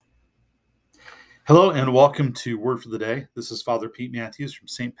Hello and welcome to Word for the Day. This is Father Pete Matthews from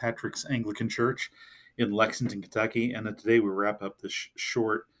St. Patrick's Anglican Church in Lexington, Kentucky. And today we wrap up this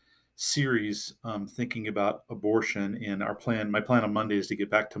short series thinking about abortion. And my plan on Monday is to get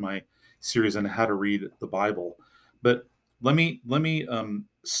back to my series on how to read the Bible. But let me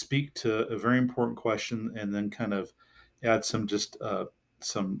speak to a very important question and then kind of add some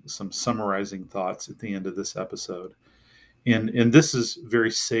summarizing thoughts at the end of this episode. And this is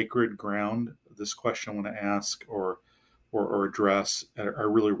very sacred ground. This question I want to ask or address, I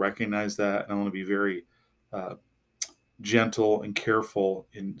really recognize that, and I want to be very uh, gentle and careful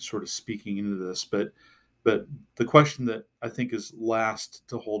in sort of speaking into this. But the question that I think is last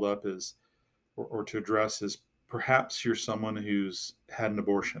to hold up is or to address is perhaps you're someone who's had an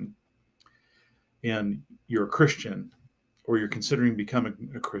abortion and you're a Christian or you're considering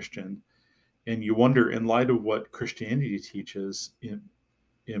becoming a Christian, and you wonder, in light of what Christianity teaches,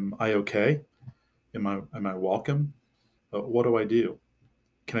 am I okay? Am I welcome? What do I do?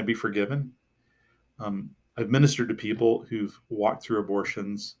 Can I be forgiven? I've ministered to people who've walked through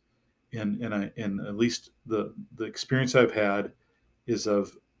abortions, and at least the experience I've had is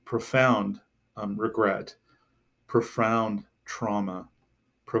of profound regret, profound trauma,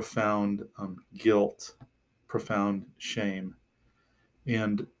 profound guilt, profound shame,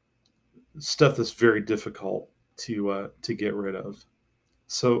 and stuff that's very difficult to get rid of.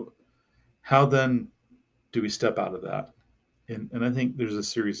 So, how then do we step out of that? And I think there's a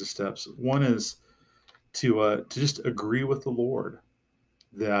series of steps. One is to just agree with the Lord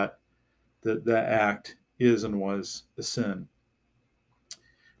that that act is and was a sin.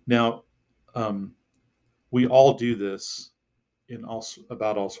 Now, um, we all do this in all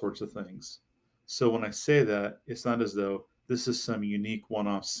about all sorts of things. So when I say that, it's not as though this is some unique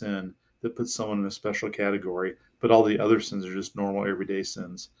one-off sin that puts someone in a special category, but all the other sins are just normal everyday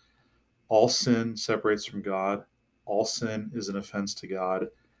sins. All sin separates from God. All sin is an offense to God.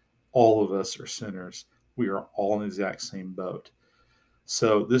 All of us are sinners. We are all in the exact same boat.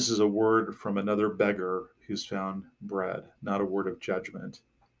 So this is a word from another beggar who's found bread, not a word of judgment.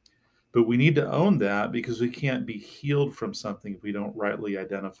 But we need to own that because we can't be healed from something if we don't rightly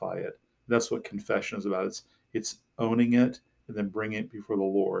identify it. That's what confession is about. It's owning it and then bringing it before the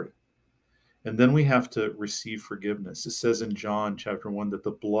Lord. And then we have to receive forgiveness. It says in John chapter 1 that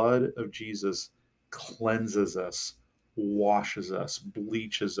the blood of Jesus cleanses us, washes us,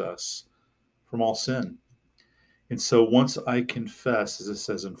 bleaches us from all sin. And so once I confess, as it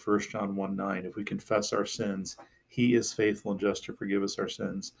says in 1 John 1:9, if we confess our sins, he is faithful and just to forgive us our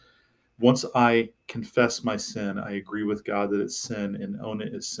sins. Once I confess my sin, I agree with God that it's sin and own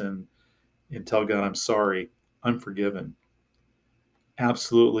it as sin and tell God I'm sorry, I'm forgiven.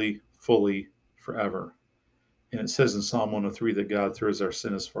 Absolutely, fully, forever. And it says in Psalm 103 that God throws our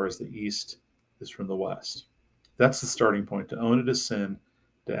sin as far as the east is from the west. That's the starting point, to own it as sin,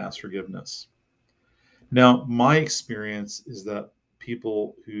 to ask forgiveness. Now, my experience is that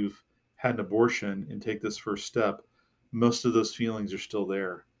people who've had an abortion and take this first step, most of those feelings are still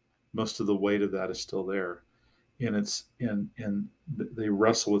there. Most of the weight of that is still there. And they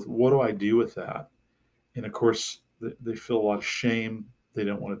wrestle with, what do I do with that? And of course, they feel a lot of shame. They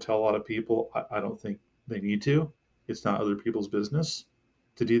don't want to tell a lot of people. I don't think they need to. It's not other people's business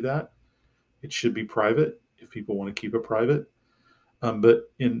to do that. It should be private if people want to keep it private.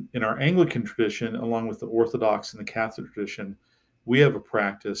 But in our Anglican tradition, along with the Orthodox and the Catholic tradition, we have a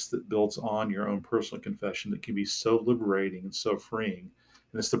practice that builds on your own personal confession that can be so liberating and so freeing.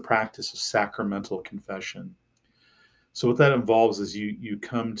 And it's the practice of sacramental confession. So what that involves is you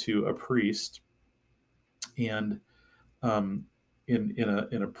come to a priest and um,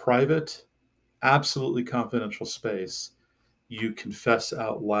 in a private, absolutely confidential space, you confess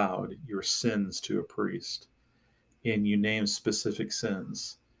out loud your sins to a priest, and you name specific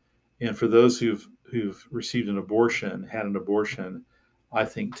sins. And for those who've received an abortion, had an abortion, I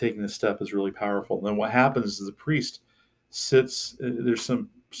think taking this step is really powerful. And then what happens is the priest sits. There's some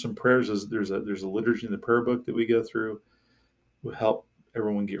prayers. There's a liturgy in the prayer book that we go through. Will help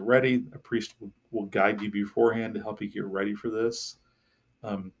everyone get ready. A priest will guide you beforehand to help you get ready for this,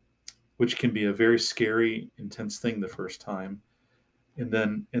 um, which can be a very scary, intense thing the first time. And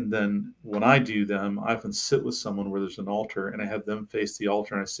then when I do them, I often sit with someone where there's an altar, and I have them face the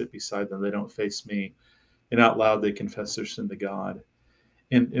altar, and I sit beside them. They don't face me, and out loud they confess their sin to God.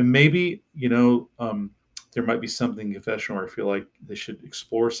 And maybe there might be something in confession where I feel like they should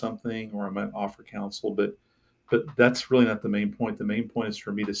explore something, or I might offer counsel, but that's really not the main point. The main point is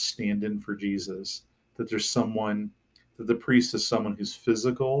for me to stand in for Jesus. That there's someone, that the priest is someone who's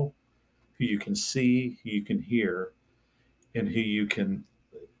physical, who you can see, who you can hear, and who you can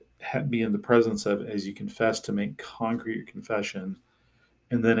be in the presence of as you confess, to make concrete confession.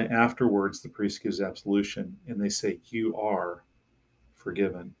 And then afterwards, the priest gives absolution and they say, "You are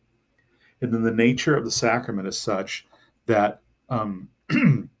forgiven." And then the nature of the sacrament is such that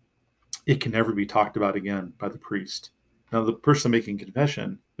it can never be talked about again by the priest. Now, the person making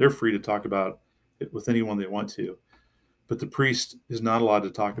confession, they're free to talk about it with anyone they want to, but the priest is not allowed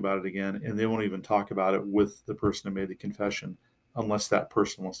to talk about it again, and they won't even talk about it with the person who made the confession unless that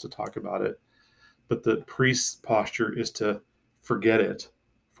person wants to talk about it. But the priest's posture is to forget it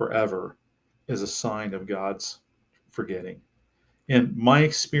forever as a sign of God's forgetting. And my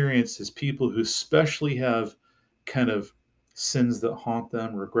experience is people who especially have kind of sins that haunt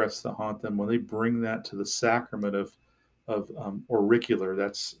them, regrets that haunt them, when they bring that to the sacrament of auricular,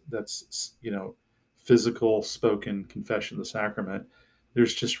 that's physical spoken confession, the sacrament.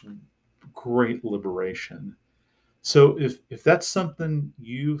 There's just great liberation. So if that's something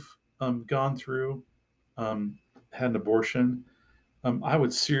you've gone through, had an abortion, I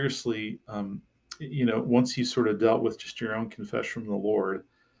would seriously, once you sort of dealt with just your own confession from the Lord,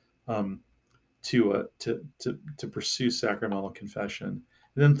 um, to pursue sacramental confession.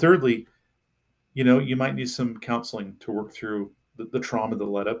 And then thirdly, you might need some counseling to work through the trauma that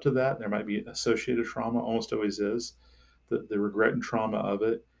led up to that. There might be associated trauma, almost always is, the regret and trauma of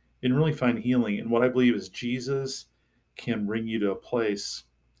it, and really find healing. And what I believe is Jesus can bring you to a place,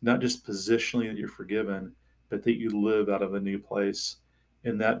 not just positionally that you're forgiven, but that you live out of a new place.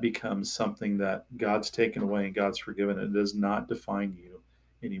 And that becomes something that God's taken away and God's forgiven. It does not define you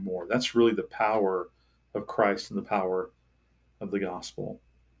anymore. That's really the power of Christ and the power of the gospel.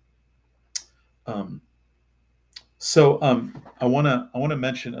 Um, so I want to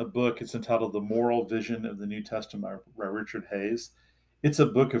mention a book. It's entitled "The Moral Vision of the New Testament" by Richard Hayes. It's a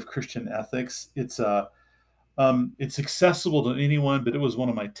book of Christian ethics. It's accessible to anyone, but it was one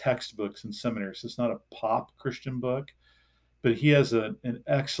of my textbooks in seminary. So it's not a pop Christian book, but he has an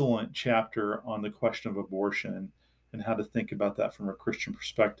excellent chapter on the question of abortion and how to think about that from a Christian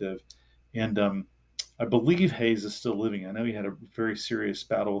perspective. And I believe Hayes is still living. I know he had a very serious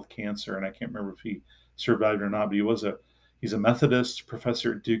battle with cancer, and I can't remember if he survived or not. But he's a Methodist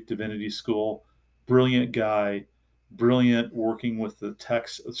professor at Duke Divinity School, brilliant guy, brilliant working with the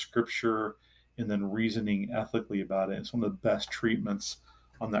text of Scripture and then reasoning ethically about it. It's one of the best treatments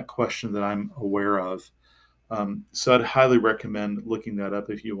on that question that I'm aware of. So I'd highly recommend looking that up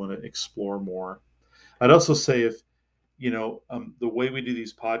if you want to explore more. I'd also say if the way we do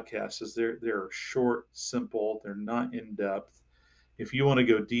these podcasts is they're short, simple, they're not in depth. If you want to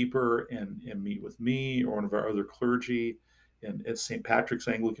go deeper and meet with me or one of our other clergy at St. Patrick's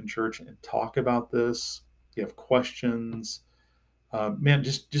Anglican Church and talk about this, you have questions, man,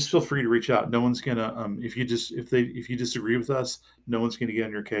 just feel free to reach out. No one's gonna if you disagree with us, no one's gonna get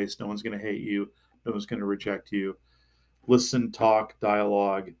on your case. No one's gonna hate you. No one's gonna reject you. Listen, talk,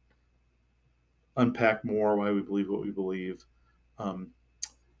 dialogue, unpack more why we believe what we believe. Um,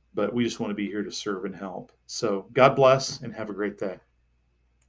 but we just want to be here to serve and help. So God bless and have a great day.